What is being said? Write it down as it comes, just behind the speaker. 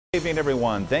Good evening,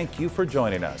 everyone. Thank you for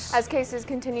joining us. As cases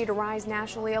continue to rise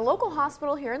nationally, a local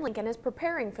hospital here in Lincoln is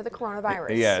preparing for the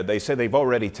coronavirus. Yeah, they say they've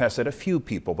already tested a few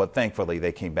people, but thankfully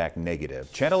they came back negative.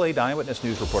 Channel 8 Eyewitness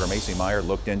News reporter Macy Meyer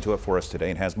looked into it for us today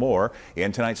and has more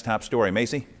in tonight's top story.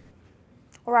 Macy?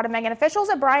 We're out of Megan. Officials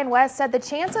at Bryan West said the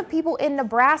chance of people in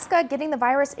Nebraska getting the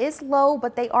virus is low,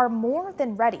 but they are more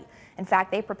than ready. In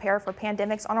fact, they prepare for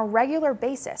pandemics on a regular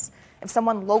basis. If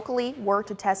someone locally were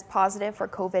to test positive for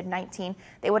COVID-19,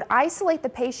 they would isolate the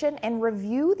patient and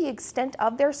review the extent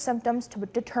of their symptoms to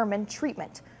determine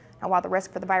treatment. Now, while the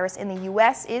risk for the virus in the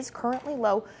U.S. is currently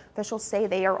low, officials say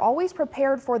they are always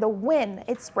prepared for the when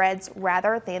it spreads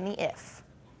rather than the if.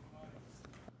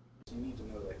 You need to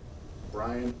know that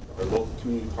Bryan, our local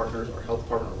community partners, our health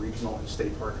department, our regional and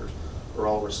state partners are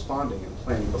all responding and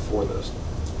planning before this.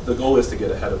 The goal is to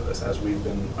get ahead of this, as we've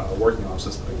been working on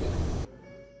since the beginning.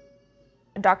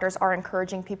 Doctors are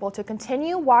encouraging people to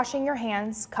continue washing your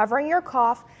hands, covering your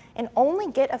cough, and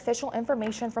only get official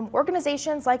information from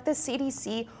organizations like the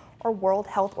CDC or World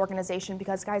Health Organization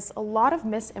because, guys, a lot of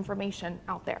misinformation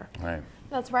out there. Right.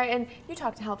 That's right. And you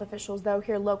talk to health officials, though,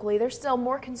 here locally. They're still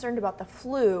more concerned about the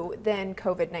flu than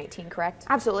COVID-19, correct?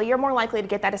 Absolutely. You're more likely to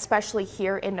get that, especially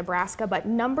here in Nebraska. But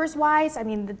numbers-wise, I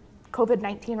mean, the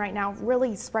COVID-19 right now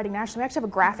really spreading nationally. We actually have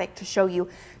a graphic to show you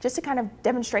just to kind of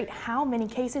demonstrate how many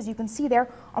cases. You can see there,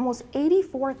 almost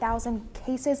 84,000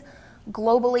 cases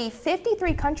globally.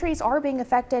 53 countries are being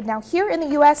affected. Now here in the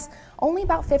U.S., only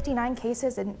about 59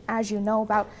 cases, and as you know,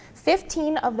 about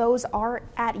 15 of those are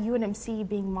at UNMC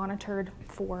being monitored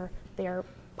for their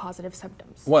positive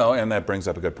symptoms. Well, and that brings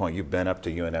up a good point. You've been up to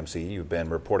UNMC. You've been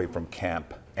reporting from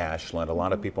Camp Ashland. A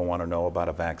lot of people want to know about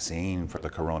a vaccine for the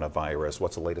coronavirus.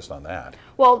 What's the latest on that?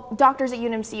 Well, doctors at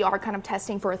UNMC are kind of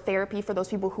testing for a therapy for those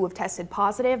people who have tested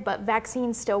positive, but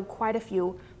vaccines still quite a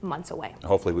few months away.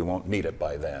 Hopefully we won't need it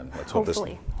by then. Let's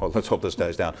hope this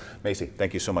dies down. Macy,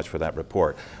 thank you so much for that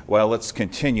report. Well, let's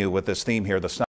continue with this theme here. The